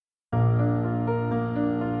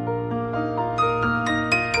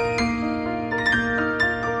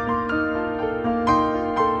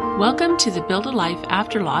Welcome to the Build a Life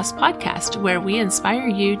After Loss podcast, where we inspire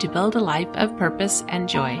you to build a life of purpose and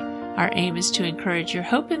joy. Our aim is to encourage your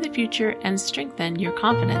hope in the future and strengthen your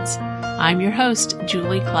confidence. I'm your host,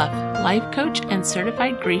 Julie Clough, life coach and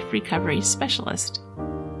certified grief recovery specialist.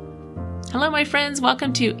 Hello, my friends.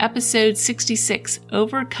 Welcome to episode 66,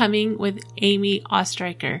 Overcoming with Amy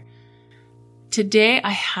Ostreicher. Today,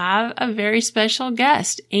 I have a very special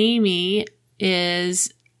guest. Amy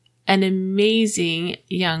is an amazing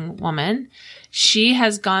young woman. She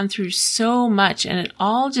has gone through so much, and it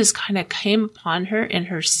all just kind of came upon her in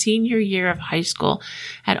her senior year of high school.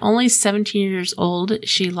 At only 17 years old,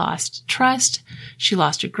 she lost trust. She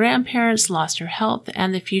lost her grandparents, lost her health,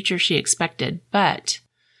 and the future she expected. But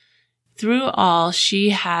through all,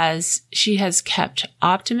 she has kept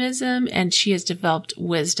optimism, and she has developed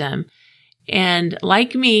wisdom. And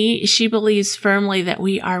like me, she believes firmly that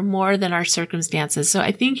we are more than our circumstances. So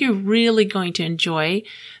I think you're really going to enjoy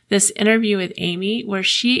this interview with Amy, where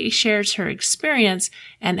she shares her experience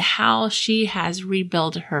and how she has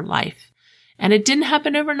rebuilt her life. And it didn't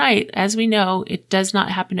happen overnight. As we know, it does not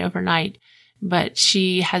happen overnight, but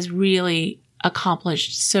she has really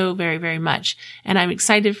accomplished so very, very much. And I'm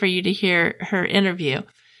excited for you to hear her interview.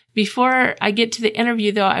 Before I get to the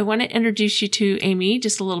interview, though, I want to introduce you to Amy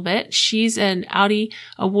just a little bit. She's an Audie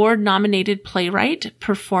Award-nominated playwright,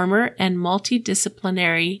 performer, and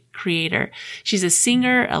multidisciplinary creator. She's a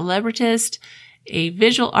singer, a librettist, a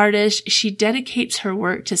visual artist. She dedicates her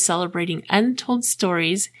work to celebrating untold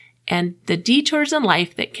stories and the detours in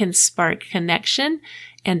life that can spark connection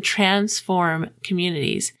and transform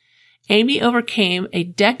communities. Amy overcame a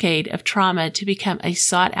decade of trauma to become a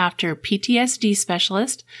sought-after PTSD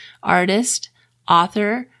specialist, artist,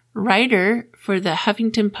 author, writer for the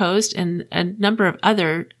Huffington Post and a number of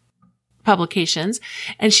other publications.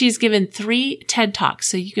 And she's given 3 TED Talks.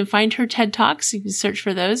 So you can find her TED Talks. You can search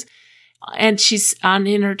for those. And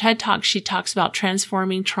in her TED Talk, she talks about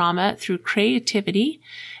transforming trauma through creativity.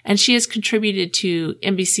 And she has contributed to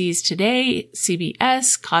NBC's Today,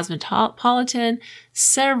 CBS, Cosmopolitan,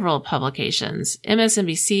 several publications,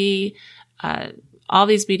 MSNBC, all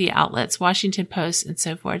these media outlets, Washington Post, and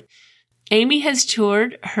so forth. Amy has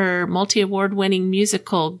toured her multi-award winning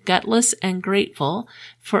musical Gutless and Grateful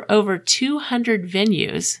for over 200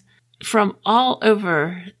 venues from all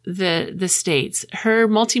over the states. Her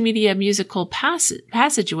multimedia musical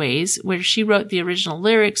Passageways, where she wrote the original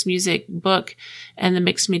lyrics, music, book, and the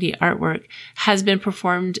mixed media artwork, has been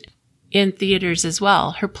performed in theaters as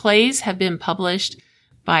well. Her plays have been published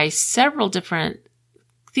by several different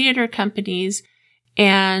theater companies,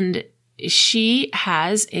 and she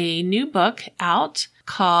has a new book out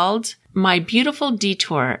called My Beautiful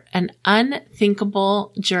Detour, an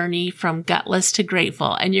unthinkable journey from gutless to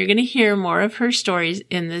grateful. And you're going to hear more of her stories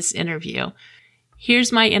in this interview.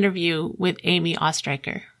 Here's my interview with Amy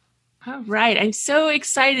Ostreicher. All right. I'm so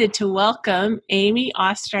excited to welcome Amy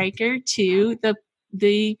Ostreicher to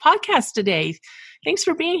the podcast today. Thanks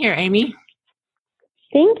for being here, Amy.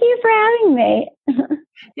 Thank you for having me.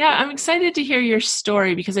 Yeah, I'm excited to hear your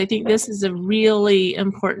story because I think this is a really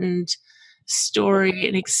important story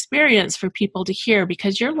and experience for people to hear,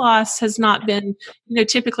 because your loss has not been,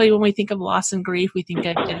 typically when we think of loss and grief, we think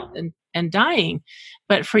of death and dying.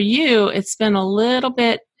 But for you, it's been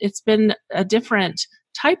a different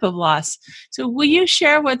type of loss. So will you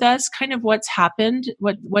share with us kind of what's happened,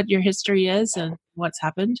 what your history is and what's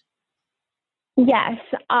happened? Yes.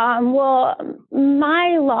 Well,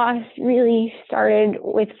 my loss really started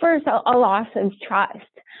with first a loss of trust.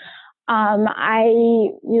 I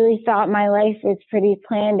really thought my life was pretty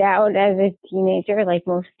planned out as a teenager, like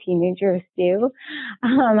most teenagers do.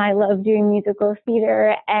 I love doing musical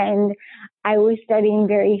theater, and I was studying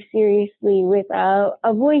very seriously with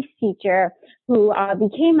a voice teacher who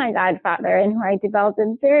became my godfather and who I developed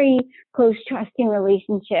a very close, trusting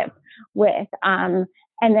relationship with.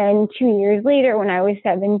 And then 2 years later, when I was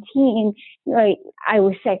 17, I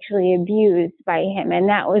was sexually abused by him, and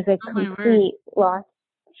that was a complete loss.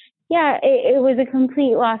 Yeah, it was a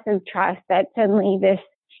complete loss of trust that suddenly this,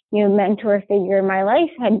 mentor figure in my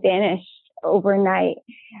life had vanished overnight.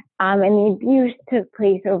 And the abuse took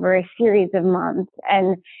place over a series of months.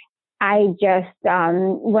 And I just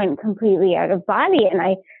went completely out of body, and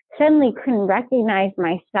I suddenly couldn't recognize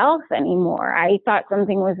myself anymore. I thought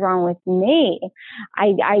something was wrong with me.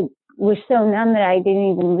 I was so numb that I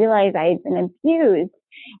didn't even realize I had been abused.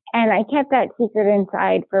 And I kept that secret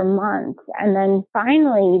inside for months. And then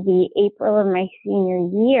finally, the April of my senior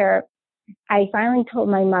year, I finally told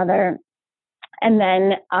my mother, And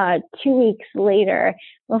then 2 weeks later,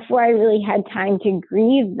 before I really had time to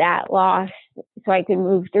grieve that loss so I could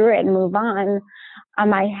move through it and move on,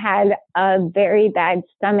 I had a very bad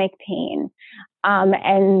stomach pain.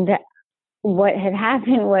 And what had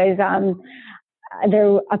happened was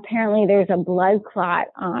there's a blood clot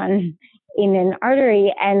in an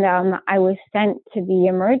artery, and I was sent to the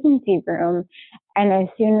emergency room. And as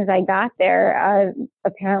soon as I got there,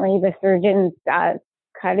 apparently the surgeons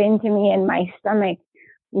cut into me, and my stomach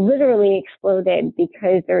literally exploded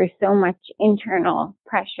because there was so much internal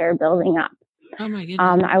pressure building up. Oh my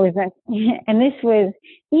goodness. And this was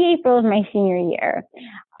the April of my senior year.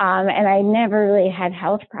 And I never really had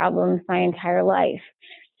health problems my entire life.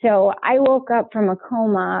 So I woke up from a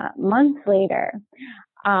coma months later,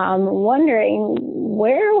 wondering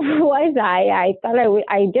where was I? I thought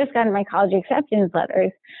I just got my college acceptance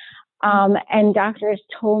letters. And doctors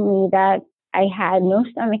told me that I had no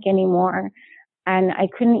stomach anymore and I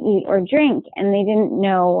couldn't eat or drink. And they didn't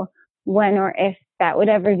know when or if that would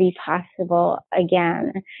ever be possible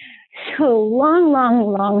again. So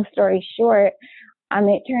long story short,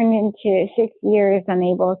 it turned into 6 years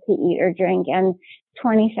unable to eat or drink and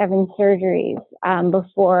 27 surgeries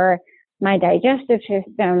before my digestive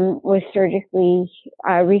system was surgically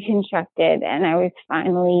reconstructed and I was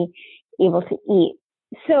finally able to eat.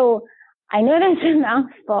 So I know that's a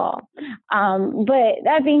mouthful, but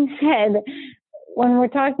that being said, when we're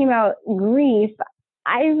talking about grief,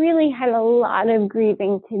 I really had a lot of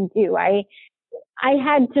grieving to do. I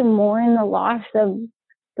had to mourn the loss of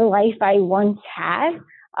the life I once had,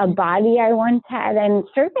 a body I once had, and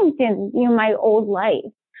circumstances, my old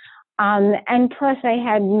life. And plus I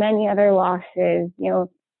had many other losses. The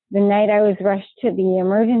night I was rushed to the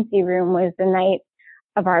emergency room was the night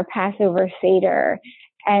of our Passover Seder,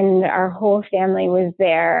 and our whole family was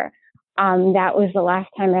there. That was the last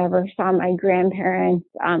time I ever saw my grandparents,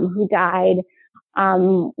 who died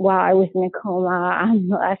while I was in a coma.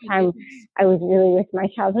 The last time I was really with my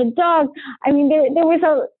childhood dog. I mean, there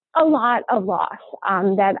was a lot of loss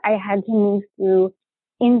that I had to move through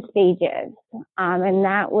in stages. And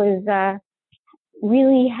that was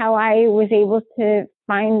really how I was able to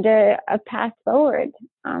find a path forward.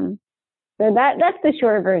 So that's the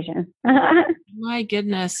short version. My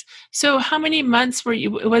goodness. So how many months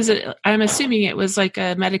was it? I'm assuming it was like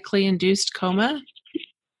a medically induced coma?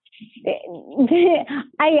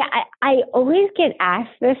 I always get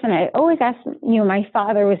asked this, and I always ask, my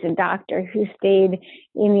father was a doctor who stayed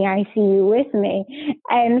in the ICU with me.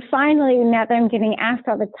 And finally, now that I'm getting asked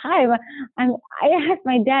all the time, I asked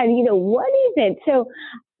my dad, what is it? So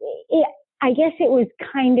I guess it was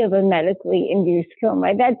kind of a medically induced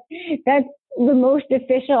coma. That's the most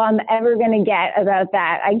official I'm ever going to get about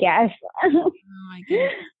that, I guess. Oh my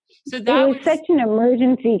goodness. So that it was such an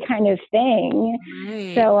emergency kind of thing.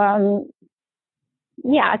 Right. So,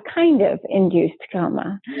 yeah, kind of induced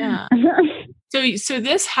coma. Yeah. So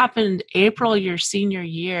this happened April your senior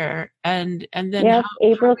year, and then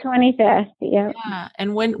April 25th. Yep. Yeah.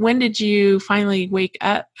 And when did you finally wake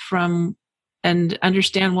up from and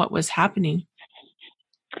understand what was happening?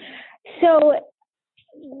 So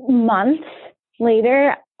months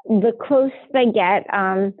later, the closest I get,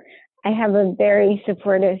 I have a very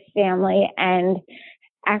supportive family and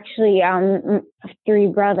actually 3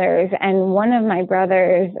 brothers. And one of my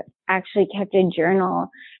brothers actually kept a journal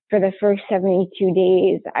for the first 72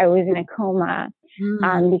 days I was in a coma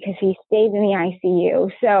because he stayed in the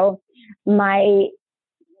ICU. So my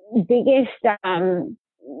biggest,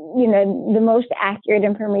 the most accurate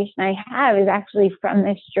information I have is actually from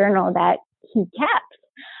this journal that he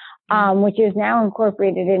kept, which is now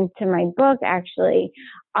incorporated into my book, actually.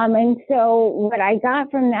 And so what I got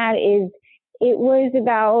from that is it was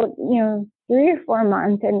about, 3 or 4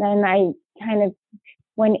 months. And then I kind of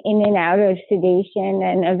went in and out of sedation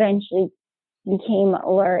and eventually became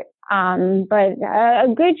alert. But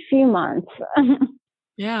a good few months.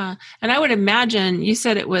 Yeah. And I would imagine you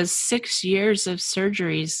said it was 6 years of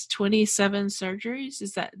surgeries, 27 surgeries.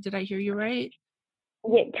 Did I hear you right?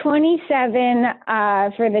 Yeah, 27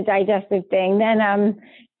 for the digestive thing. Then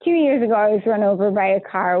 2 years ago, I was run over by a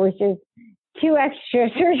car, which is 2 extra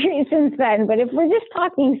surgeries since then. But if we're just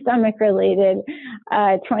talking stomach related,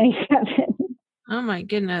 27. Oh my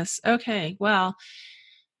goodness. Okay. Well,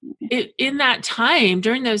 in that time,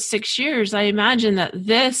 during those 6 years, I imagine that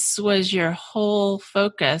this was your whole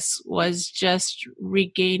focus, was just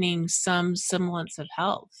regaining some semblance of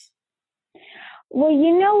health. Well,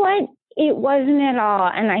 you know what? It wasn't at all.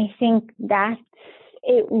 And I think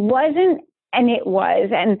it wasn't, and it was.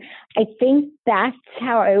 And I think that's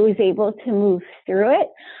how I was able to move through it.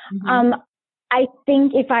 Mm-hmm. I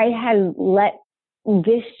think if I had let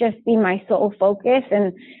this just be my sole focus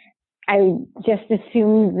and I just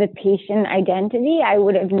assumed the patient identity, I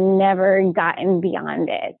would have never gotten beyond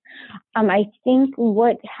it. I think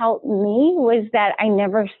what helped me was that I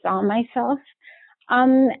never saw myself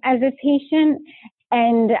as a patient.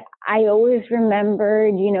 And I always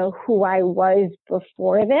remembered, who I was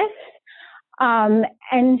before this.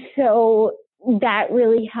 And so that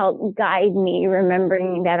really helped guide me,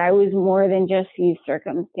 remembering that I was more than just these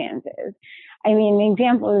circumstances. I mean, an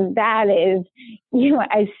example of that is,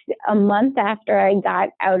 a month after I got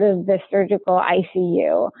out of the surgical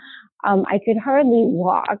ICU, I could hardly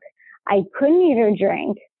walk. I couldn't eat or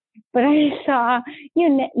drink, but I saw,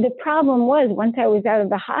 the problem was once I was out of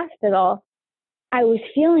the hospital, I was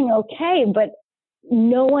feeling okay, but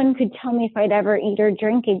no one could tell me if I'd ever eat or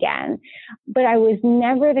drink again. But I was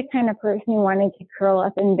never the kind of person who wanted to curl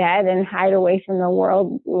up in bed and hide away from the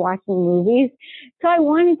world watching movies. So I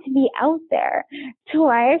wanted to be out there. So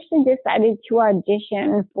I actually decided to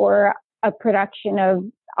audition for a production of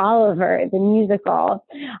Oliver, the musical,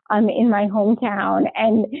 in my hometown.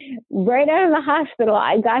 And right out of the hospital,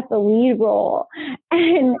 I got the lead role.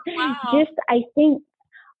 And Wow.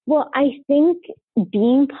 I think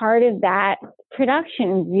being part of that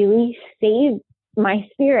production really saved my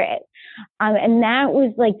spirit. And that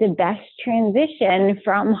was like the best transition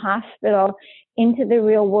from hospital into the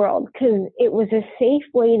real world, because it was a safe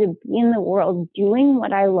way to be in the world doing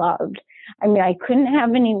what I loved. I mean, I couldn't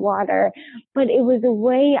have any water, but it was a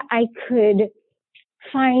way I could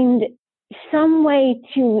find some way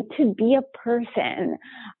to be a person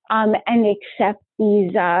and accept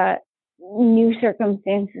these new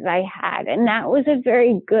circumstances I had. And that was a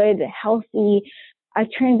very good, healthy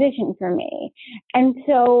transition for me. And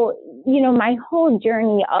so, my whole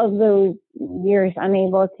journey of those years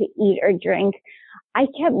unable to eat or drink, I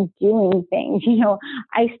kept doing things.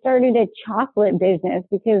 I started a chocolate business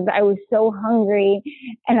because I was so hungry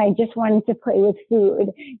and I just wanted to play with food.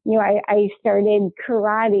 I started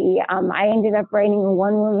karate. I ended up writing a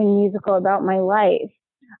one-woman musical about my life.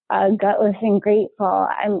 Gutless and Grateful.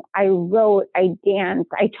 I wrote, I danced,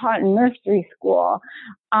 I taught in nursery school.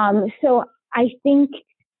 So I think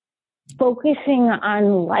focusing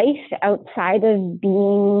on life outside of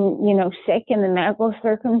being, sick in the medical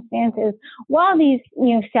circumstances, while these,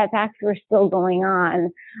 setbacks were still going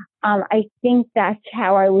on, I think that's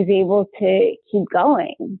how I was able to keep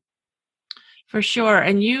going. For sure.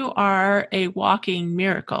 And you are a walking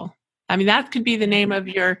miracle. I mean, that could be the name of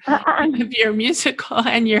your musical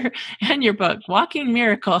and your book, Walking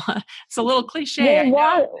Miracle. It's a little cliche, I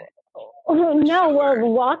know.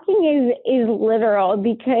 Walking is literal,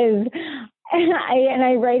 because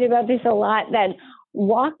I write about this a lot, that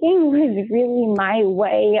walking was really my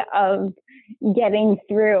way of getting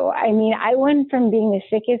through. I mean, I went from being the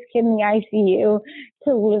sickest kid in the ICU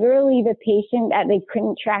to literally the patient that they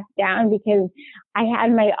couldn't track down because I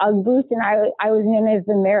had my UGG boots, and I was known as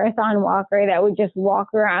the marathon walker that would just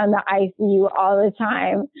walk around the ICU all the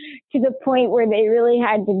time, to the point where they really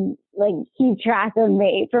had to keep track of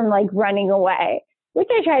me from running away, which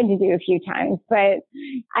I tried to do a few times, but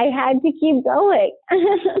I had to keep going.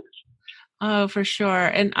 Oh, for sure.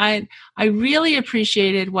 And I really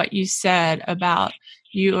appreciated what you said about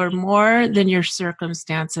you are more than your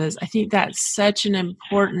circumstances. I think that's such an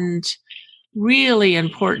important, really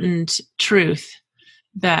important truth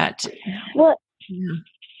that. Well,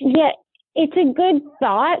 yeah, it's a good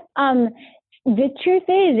thought. The truth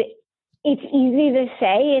is, it's easy to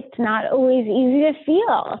say, it's not always easy to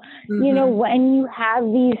feel. Mm-hmm. When you have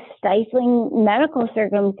these stifling medical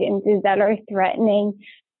circumstances that are threatening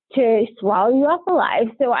to swallow you up alive.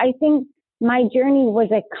 So I think my journey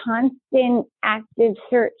was a constant active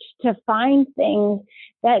search to find things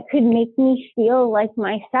that could make me feel like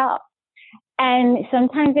myself. And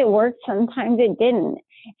sometimes it worked, sometimes it didn't.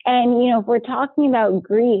 And, if we're talking about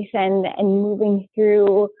grief and moving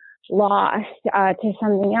through loss to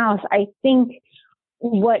something else, I think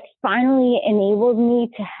what finally enabled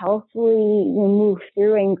me to healthily move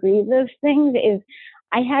through and grieve those things is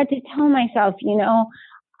I had to tell myself,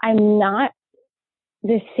 I'm not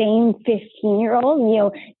the same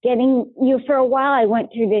 15-year-old, for a while I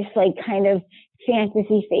went through this kind of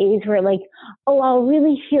fantasy phase where I'll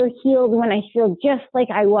really feel healed when I feel just like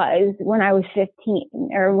I was when I was 15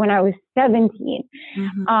 or when I was 17.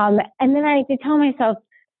 Mm-hmm. And then I had to tell myself,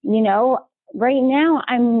 right now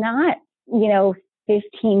I'm not,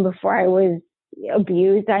 15 before I was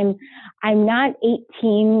abused. I'm not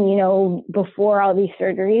 18, before all these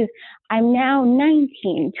surgeries. I'm now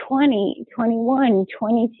 19, 20, 21,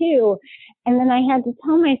 22. And then I had to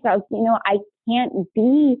tell myself, I can't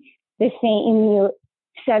be the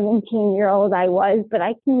 17-year-old I was, but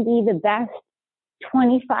I can be the best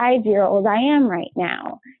 25-year-old I am right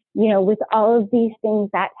now, with all of these things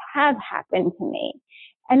that have happened to me.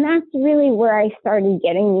 And that's really where I started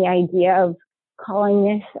getting the idea of calling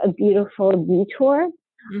this a beautiful detour.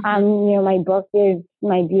 Mm-hmm. My book is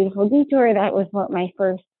My Beautiful Detour. That was what my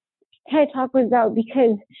first TED Talk was about,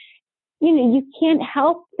 because, you can't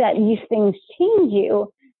help that these things change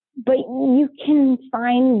you, but you can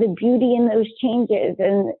find the beauty in those changes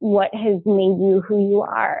and what has made you who you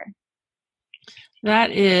are.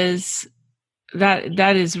 That is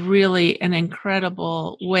really an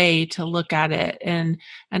incredible way to look at it. And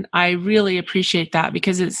I really appreciate that,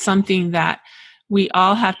 because it's something that we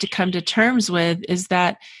all have to come to terms with, is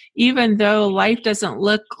that even though life doesn't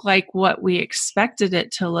look like what we expected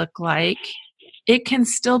it to look like, it can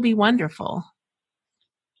still be wonderful.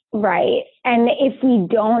 Right. And if we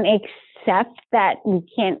don't accept that we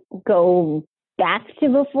can't go back to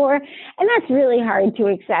before, and that's really hard to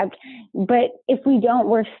accept, but if we don't,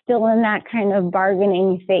 we're still in that kind of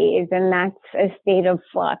bargaining phase, and that's a state of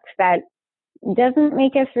flux that doesn't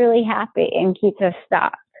make us really happy and keeps us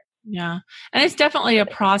stuck. Yeah. And it's definitely a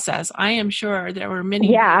process. I am sure there were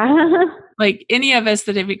many, like any of us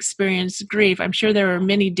that have experienced grief, I'm sure there were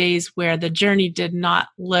many days where the journey did not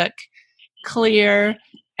look clear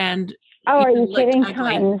and are you kidding?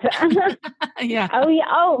 Tons. Yeah. Oh, yeah.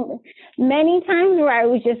 Oh, many times where I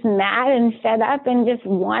was just mad and fed up and just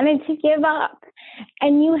wanted to give up.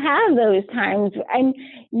 And you have those times. And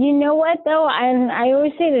you know what, though? And I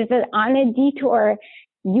always say this, that on a detour,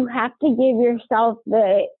 you have to give yourself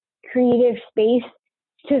the creative space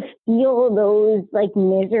to feel those like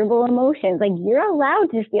miserable emotions. Like, you're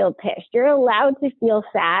allowed to feel pissed. You're allowed to feel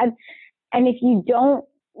sad. And if you don't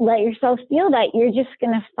let yourself feel that, you're just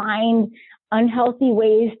going to find unhealthy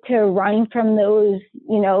ways to run from those,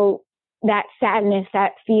 that sadness,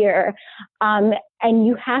 that fear. And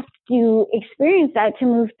you have to experience that to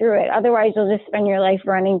move through it. Otherwise, you'll just spend your life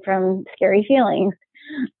running from scary feelings.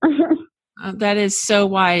 That is so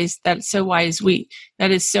wise. That's so wise.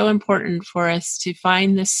 That is so important for us to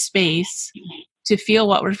find this space to feel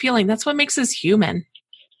what we're feeling. That's what makes us human.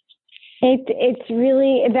 It's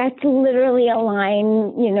really, that's literally a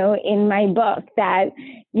line, in my book that,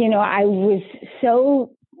 I was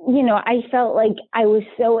so, I felt like I was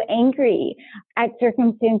so angry at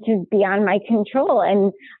circumstances beyond my control,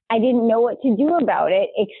 and I didn't know what to do about it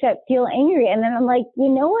except feel angry. And then I'm like, you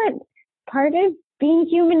know what? Part of being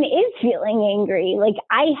human is feeling angry. Like,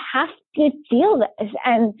 I have to feel this.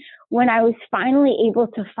 And when I was finally able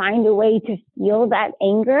to find a way to feel that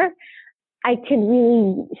anger, I could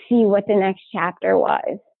really see what the next chapter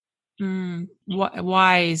was.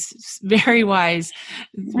 Wise, very wise,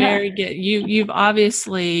 very good. You've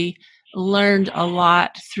obviously learned a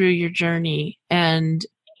lot through your journey, and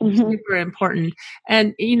super important.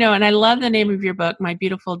 And and I love the name of your book, My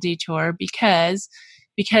Beautiful Detour, because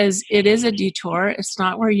it is a detour. It's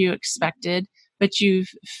not where you expected, but you've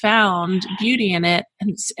found beauty in it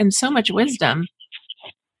and so much wisdom.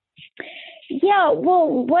 Yeah, well,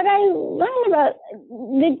 what I learned about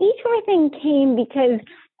the detour thing came because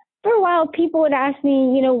for a while people would ask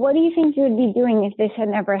me, what do you think you would be doing if this had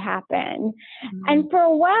never happened? Mm-hmm. And for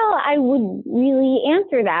a while I would really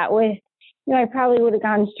answer that with, I probably would have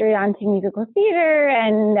gone straight on to musical theater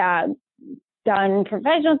and done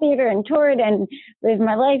professional theater and toured and lived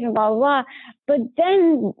my life and blah, blah, blah. But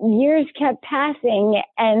then years kept passing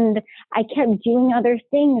and I kept doing other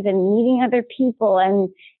things and meeting other people and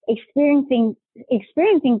experiencing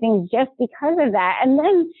things just because of that. And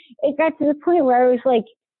then it got to the point where I was like,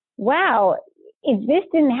 wow, if this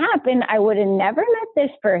didn't happen, I would have never met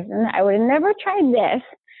this person. I would have never tried this.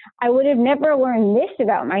 I would have never learned this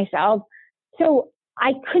about myself. So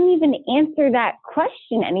I couldn't even answer that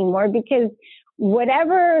question anymore, because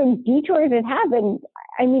whatever detours had happened,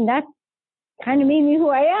 that kind of made me who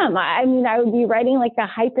I am. I would be writing like a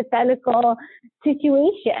hypothetical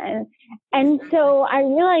situation. And so I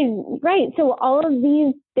realized, right, so all of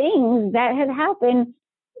these things that had happened,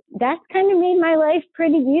 that's kind of made my life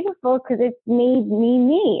pretty beautiful, because it's made me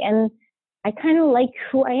me. And I kind of like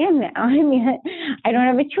who I am now. I don't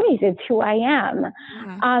have a choice. It's who I am.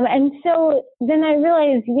 Yeah. And so then I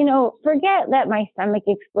realized, forget that my stomach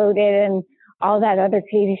exploded and all that other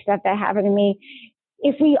crazy stuff that happened to me.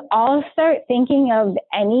 If we all start thinking of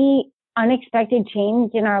any unexpected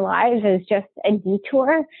change in our lives as just a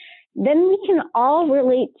detour, then we can all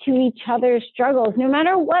relate to each other's struggles, no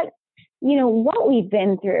matter what we've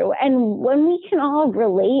been through. And when we can all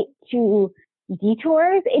relate to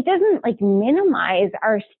detours, it doesn't minimize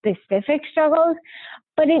our specific struggles,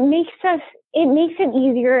 but it makes us it makes it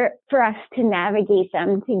easier for us to navigate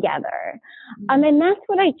them together. And that's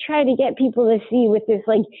what I try to get people to see with this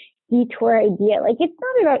like detour idea. Like, it's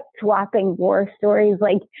not about swapping war stories,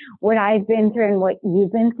 like what I've been through and what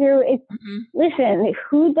you've been through. It's, listen,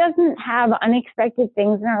 who doesn't have unexpected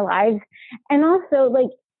things in our lives? And also, like,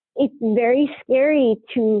 it's very scary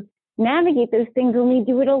to navigate those things when we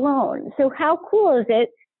do it alone. So how cool is it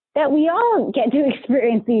that we all get to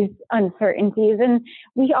experience these uncertainties and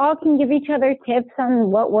we all can give each other tips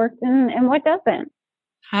on what works and what doesn't?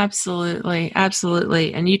 Absolutely.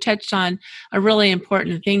 Absolutely. And you touched on a really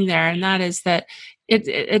important thing there, and that is that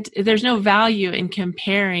there's no value in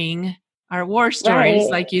comparing our war stories,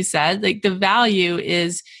 Right. like you said. Like, the value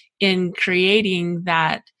is in creating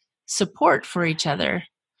that support for each other.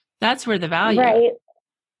 That's where the value. Right.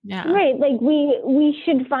 Yeah. Right. Like, we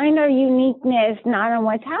should find our uniqueness not on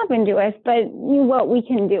what's happened to us, but what we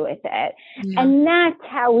can do with it. Yeah. And that's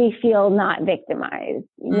how we feel not victimized,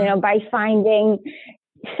 by finding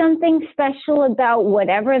something special about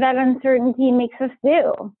whatever that uncertainty makes us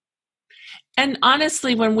do. And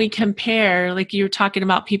honestly, when we compare, like you were talking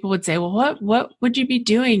about, people would say, well, what would you be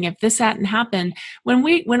doing if this hadn't happened? When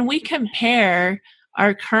we compare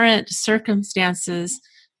our current circumstances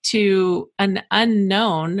to an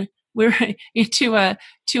unknown, we're to a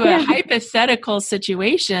hypothetical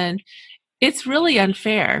situation, it's really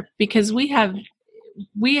unfair, because we have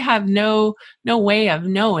no way of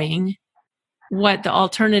knowing what the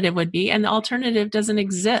alternative would be, and the alternative doesn't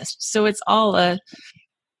exist. So it's all right.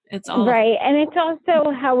 And it's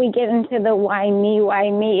also how we get into the why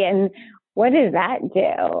me, and what does that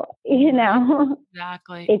do?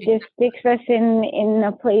 Exactly. It just sticks us in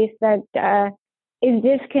a place that is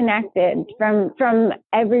disconnected from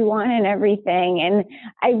everyone and everything. And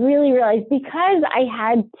I really realized, because I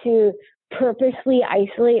had to purposely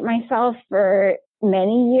isolate myself for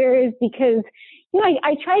many years, because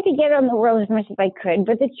I tried to get on the world as much as I could,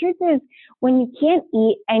 but the truth is, when you can't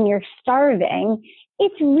eat and you're starving,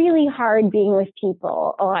 it's really hard being with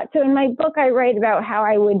people a lot. So in my book, I write about how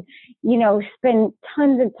I would, spend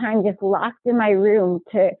tons of time just locked in my room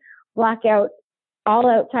to block out all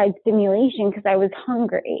outside stimulation because I was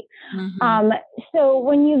hungry. So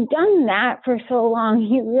when you've done that for so long,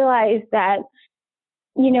 you realize that,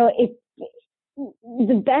 it's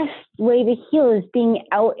the best way to heal is being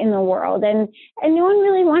out in the world, and no one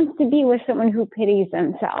really wants to be with someone who pities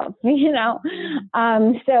themselves,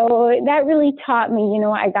 so that really taught me,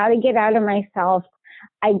 I got to get out of myself.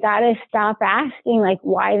 I got to stop asking like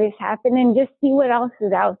why this happened and just see what else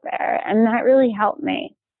is out there. And that really helped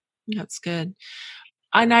me. That's good.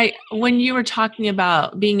 And when you were talking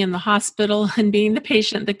about being in the hospital and being the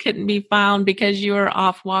patient that couldn't be found because you were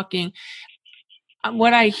off walking,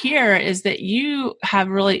 what I hear is that you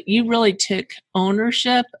really took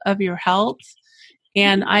ownership of your health.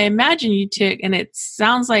 And I imagine you took, and it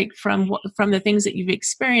sounds like from the things that you've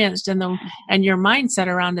experienced and your mindset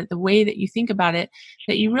around it, the way that you think about it,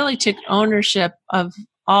 that you really took ownership of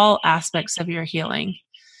all aspects of your healing.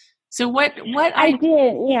 So what I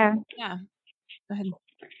did, yeah. Yeah. Go ahead.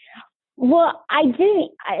 Well, I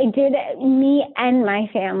did me and my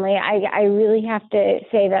family. I really have to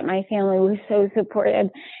say that my family was so supportive.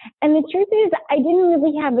 And the truth is, I didn't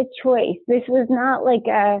really have a choice. This was not like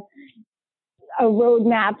a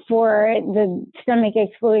roadmap for the stomach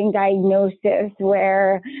exploding diagnosis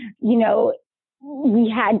where,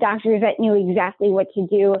 we had doctors that knew exactly what to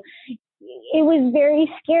do. It was very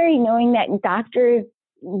scary knowing that doctors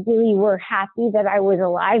really were happy that I was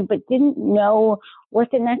alive, but didn't know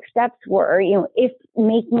what the next steps were, if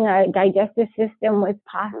making a digestive system was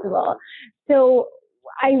possible. So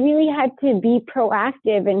I really had to be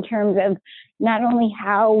proactive in terms of not only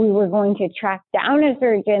how we were going to track down a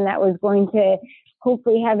surgeon that was going to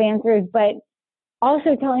hopefully have answers, but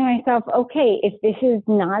also telling myself, okay, if this is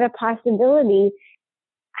not a possibility,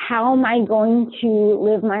 how am I going to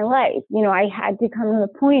live my life? I had to come to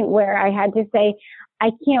the point where I had to say,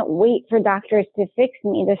 I can't wait for doctors to fix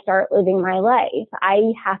me to start living my life.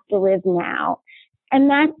 I have to live now. And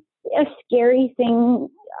that's a scary thing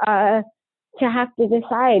to have to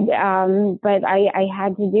decide. But I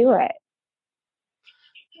had to do it.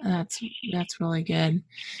 That's really good.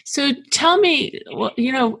 So tell me,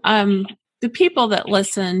 the people that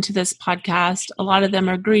listen to this podcast, a lot of them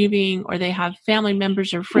are grieving, or they have family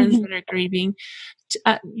members or friends that are grieving.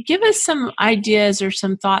 Give us some ideas or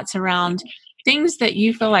some thoughts around things that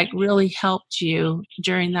you feel like really helped you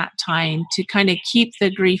during that time to kind of keep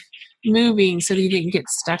the grief moving so that you didn't get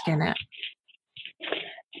stuck in it.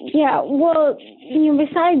 Yeah, well,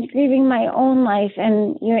 besides grieving my own life,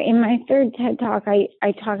 and, in my third TED Talk,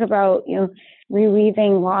 I talk about,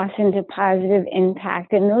 reweaving loss into positive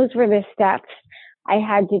impact. And those were the steps I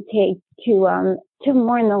had to take to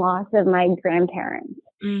mourn the loss of my grandparents,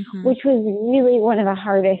 which was really one of the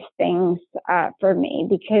hardest things for me,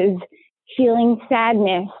 because feeling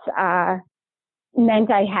sadness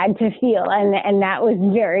meant I had to feel, and that was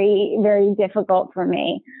very, very difficult for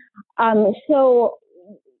me. So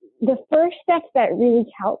the first step that really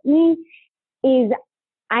helped me is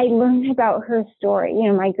I learned about her story.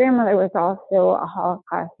 My grandmother was also a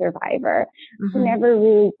Holocaust survivor who never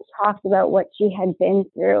really talked about what she had been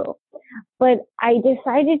through. But I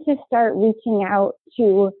decided to start reaching out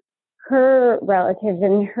to her relatives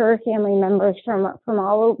and her family members from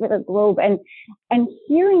all over the globe, and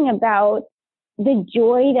hearing about the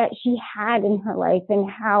joy that she had in her life, and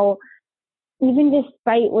how, even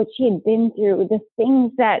despite what she had been through, the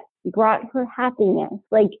things that brought her happiness,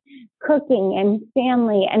 like cooking and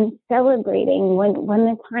family and celebrating when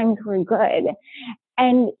the times were good.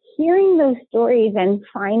 And hearing those stories and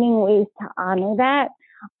finding ways to honor that,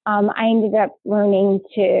 I ended up learning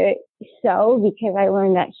to sew, because I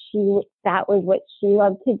learned that was what she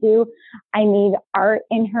loved to do. I made art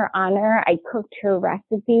in her honor. I cooked her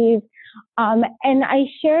recipes. And I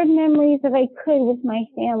shared memories that I could with my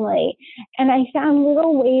family. And I found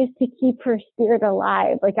little ways to keep her spirit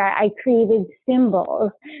alive. Like I created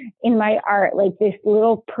symbols in my art, like this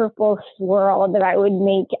little purple swirl that I would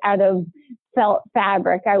make out of felt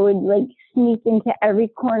fabric. I would sneak into every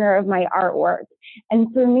corner of my artwork.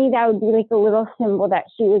 And for me, that would be like a little symbol that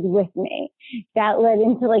she was with me. That led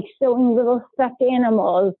into sewing little stuffed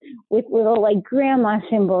animals with little grandma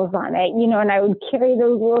symbols on it, and I would carry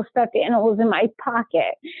those little stuffed animals in my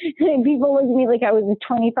pocket. And people looked at me like I was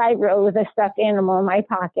a 25-year-old with a stuffed animal in my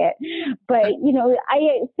pocket. But,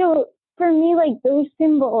 so for me, those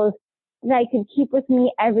symbols that I could keep with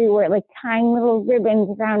me everywhere, like tying little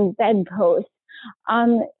ribbons around bedposts.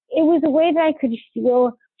 It was a way that I could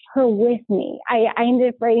feel her with me. I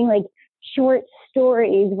ended up writing short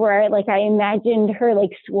stories where I imagined her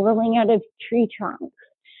swirling out of tree trunks.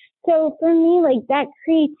 So for me, that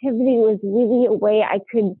creativity was really a way I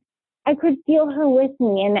could feel her with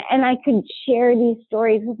me, and I could share these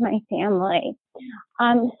stories with my family.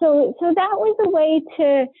 So that was a way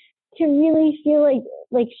to really feel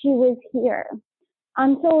like she was here.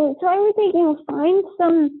 So I would say, find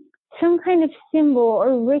some kind of symbol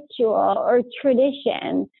or ritual or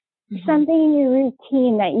tradition, something in your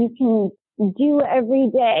routine that you can do every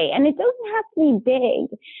day. And it doesn't have to be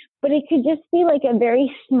big, but it could just be a very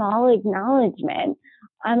small acknowledgement.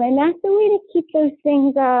 And that's the way to keep those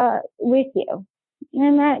things with you.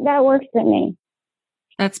 And that works for me.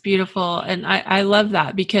 That's beautiful. And I love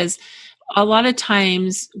that, because a lot of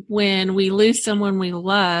times when we lose someone we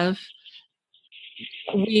love,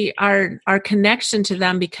 our connection to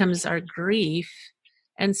them becomes our grief.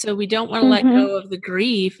 And so we don't want to let go of the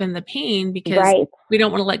grief and the pain, because we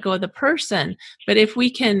don't want to let go of the person. But if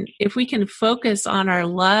we can focus on our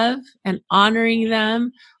love and honoring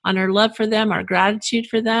them, on our love for them, our gratitude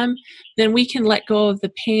for them, then we can let go of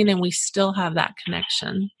the pain and we still have that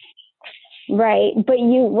connection. Right. But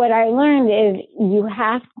what I learned is you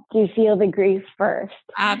have to feel the grief first.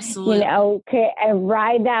 Absolutely. To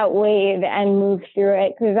ride that wave and move through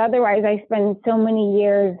it. Because otherwise I spend so many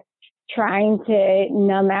years trying to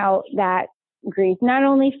numb out that grief, not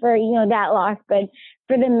only for, that loss, but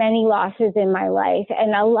for the many losses in my life.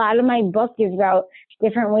 And a lot of my book is about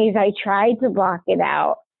different ways I tried to block it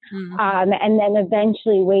out. And then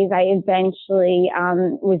eventually was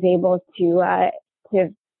able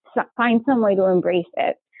to find some way to embrace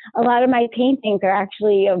it. A lot of my paintings are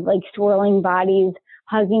actually of swirling bodies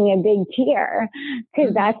hugging a big tear,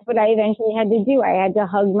 because that's what I eventually had to do. I had to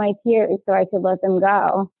hug my tears so I could let them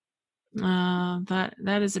go.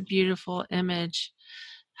 That is a beautiful image.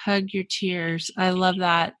 Hug your tears. I love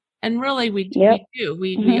that. And really, we do.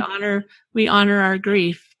 We honor our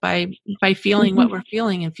grief by feeling what we're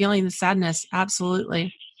feeling and feeling the sadness.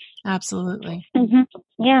 Absolutely.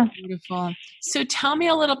 Yeah. Beautiful. So tell me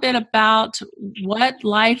a little bit about what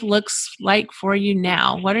life looks like for you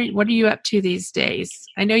now. What are you up to these days?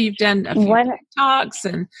 I know you've done a few talks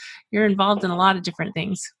and you're involved in a lot of different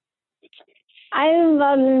things. I'm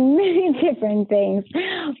involved in many different things.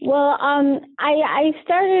 Well, I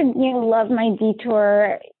started, Love My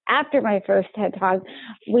Detour after my first TED Talk,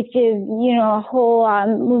 which is, a whole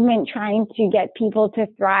movement trying to get people to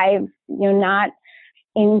thrive, not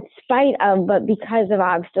in spite of, but because of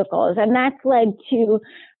obstacles. And that's led to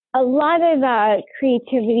a lot of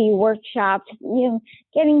creativity workshops,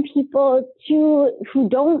 getting people who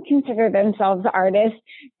don't consider themselves artists,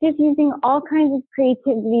 just using all kinds of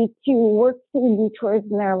creativity to work through detours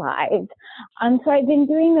in their lives. So I've been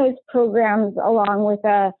doing those programs along with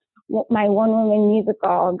my one-woman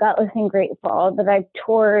musical, Gutless and Grateful, that I've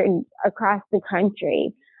toured across the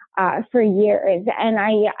country for years. And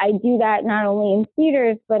I do that not only in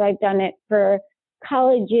theaters, but I've done it for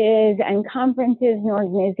colleges and conferences and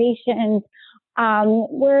organizations,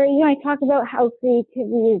 where, I talk about how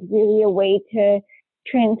creativity is really a way to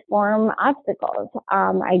transform obstacles.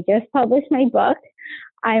 I just published my book.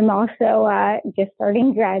 I'm also just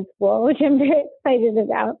starting grad school, which I'm very excited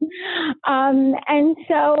about. And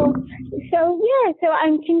so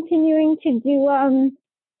I'm continuing to do,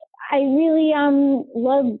 I really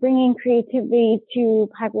love bringing creativity to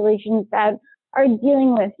populations that are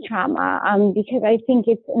dealing with trauma, because I think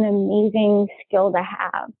it's an amazing skill to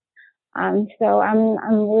have. So I'm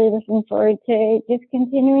really looking forward to just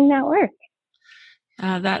continuing that work.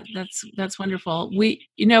 That's wonderful.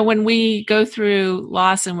 When we go through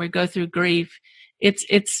loss and we go through grief,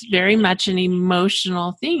 it's very much an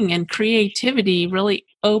emotional thing, and creativity really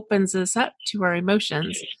opens us up to our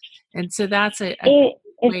emotions. And so that's a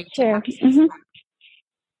way to access that.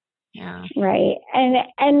 Yeah. Right. And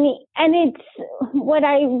it's what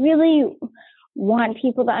I really want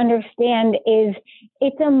people to understand is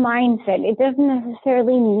it's a mindset. It doesn't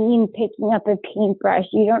necessarily mean picking up a paintbrush.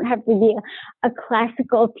 You don't have to be a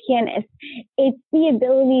classical pianist. It's the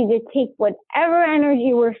ability to take whatever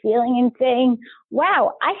energy we're feeling and saying,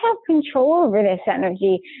 wow, I have control over this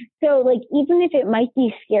energy. So even if it might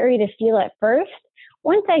be scary to feel at first,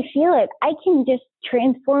 once I feel it, I can just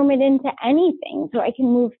transform it into anything, so I can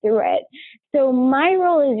move through it. So my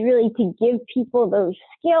role is really to give people those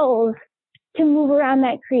skills to move around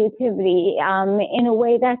that creativity in a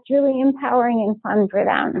way that's really empowering and fun for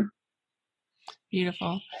them.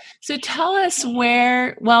 Beautiful. So tell us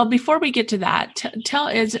before we get to that,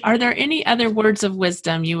 are there any other words of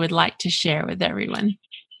wisdom you would like to share with everyone?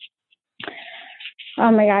 Oh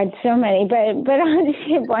my God, so many, but I'll just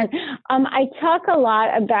give one. I talk a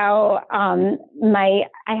lot about I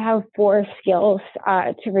have 4 skills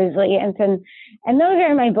to resilience, and those are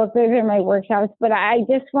in my book, those are my workshops, but I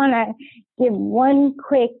just want to give one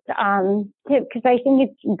quick tip, because I think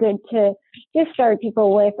it's good to just start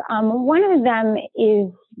people with. One of them is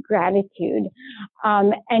gratitude.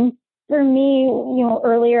 And for me,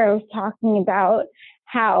 earlier I was talking about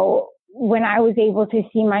how when I was able to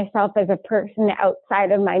see myself as a person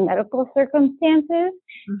outside of my medical circumstances,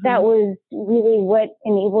 that was really what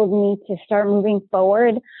enabled me to start moving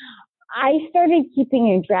forward. I started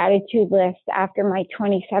keeping a gratitude list after my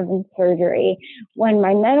 27th surgery, when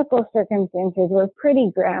my medical circumstances were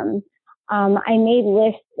pretty grim. I made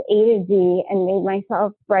lists A to Z and made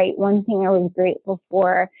myself write one thing I was grateful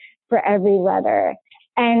for every letter.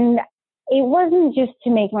 And it wasn't just to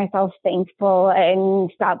make myself thankful and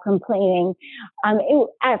stop complaining.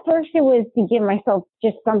 At first it was to give myself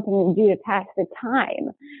just something to do to pass the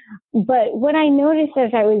time. But what I noticed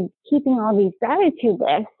as I was keeping all these gratitude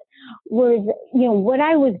lists was, what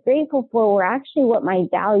I was grateful for were actually what my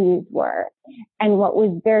values were and what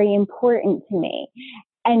was very important to me.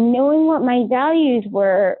 And knowing what my values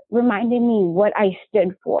were reminded me what I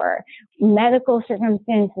stood for, medical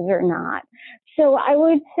circumstances or not. So I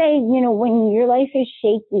would say, when your life is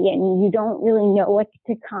shaky and you don't really know what's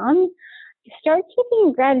to come, start keeping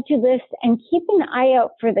a gratitude list and keep an eye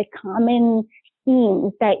out for the common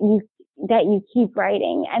themes that you keep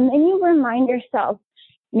writing. And then you remind yourself,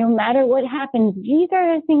 no matter what happens, these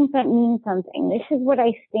are the things that mean something. This is what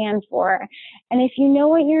I stand for. And if you know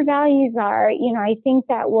what your values are, I think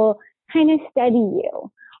that will kind of steady you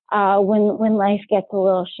when life gets a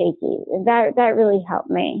little shaky. That really helped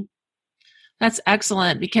me. That's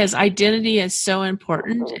excellent, because identity is so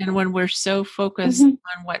important. And when we're so focused on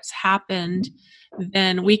what's happened,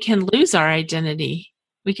 then we can lose our identity.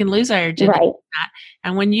 We can lose our identity. Right.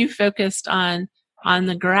 And when you focused on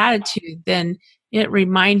the gratitude, then it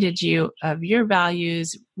reminded you of your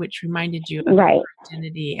values, which reminded you of your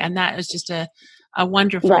identity. And that is just a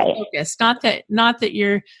wonderful focus. Not that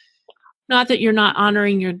you're not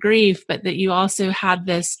honoring your grief, but that you also had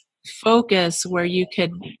this focus where you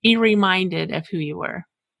could be reminded of who you were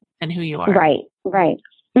and who you are. Right.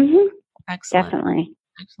 Mm-hmm. Excellent. Definitely.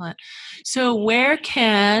 Excellent. So where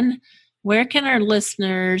can our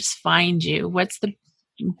listeners find you? What's the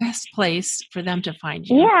best place for them to find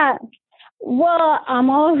you? Yeah. Well,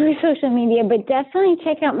 I'm all over social media, but definitely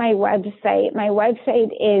check out my website. My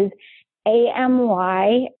website is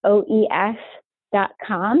amyoes.com.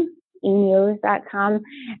 amyoz.com.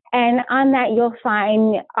 And on that, you'll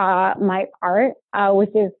find my art,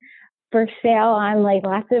 which is for sale on like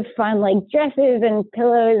lots of fun, like dresses and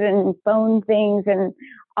pillows and phone things and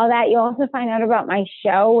all that. You'll also find out about my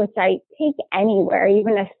show, which I take anywhere,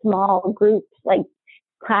 even a small groups like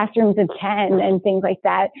classrooms of 10 and things like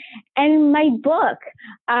that. And my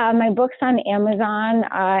book's on Amazon,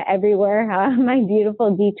 everywhere. My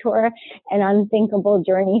Beautiful Detour, An Unthinkable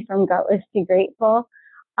Journey from Gutless to Grateful.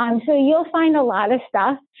 So you'll find a lot of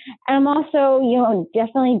stuff. And I'm also,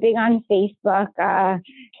 definitely big on Facebook.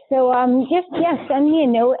 Send me a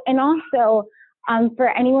note. And also, for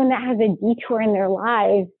anyone that has a detour in their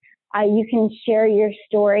lives, you can share your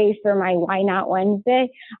story for my Why Not Wednesday,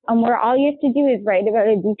 where all you have to do is write about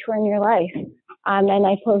a detour in your life. And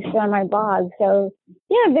I post it on my blog. So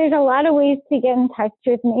yeah, there's a lot of ways to get in touch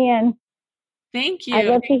with me, and thank you. I'd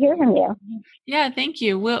love to hear from you. Yeah, thank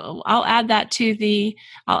you. I'll add that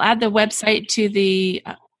I'll add the website to the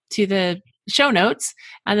show notes,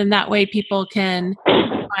 and then that way people can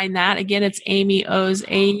find that. Again, it's amyoes,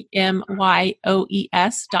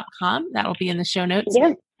 AMYOES.com. That'll be in the show notes.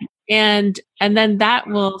 Yep. And then that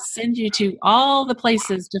will send you to all the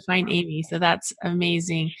places to find Amy. So that's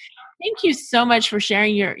amazing. Thank you so much for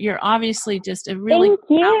sharing. You're obviously just a really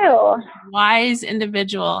wise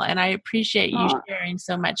individual, and I appreciate you sharing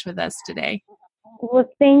so much with us today. Well,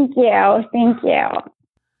 thank you. Thank you.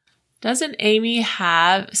 Doesn't Amy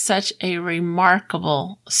have such a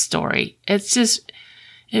remarkable story?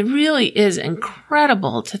 It really is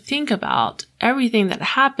incredible to think about everything that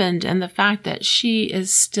happened, and the fact that she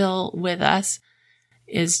is still with us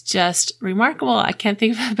is just remarkable. I can't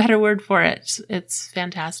think of a better word for it. It's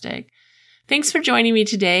fantastic. Thanks for joining me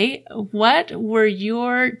today. What were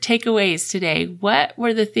your takeaways today? What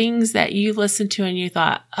were the things that you listened to and you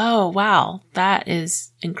thought, oh, wow, that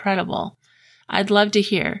is incredible? I'd love to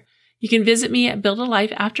hear. You can visit me at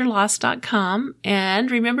buildalifeafterloss.com, and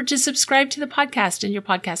remember to subscribe to the podcast in your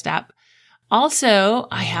podcast app. Also,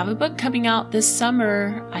 I have a book coming out this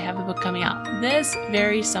summer. I have a book coming out this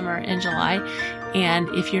very summer in July. And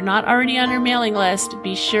if you're not already on our mailing list,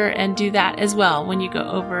 be sure and do that as well when you go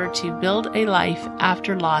over to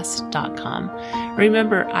buildalifeafterloss.com.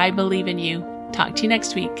 Remember, I believe in you. Talk to you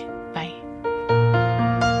next week.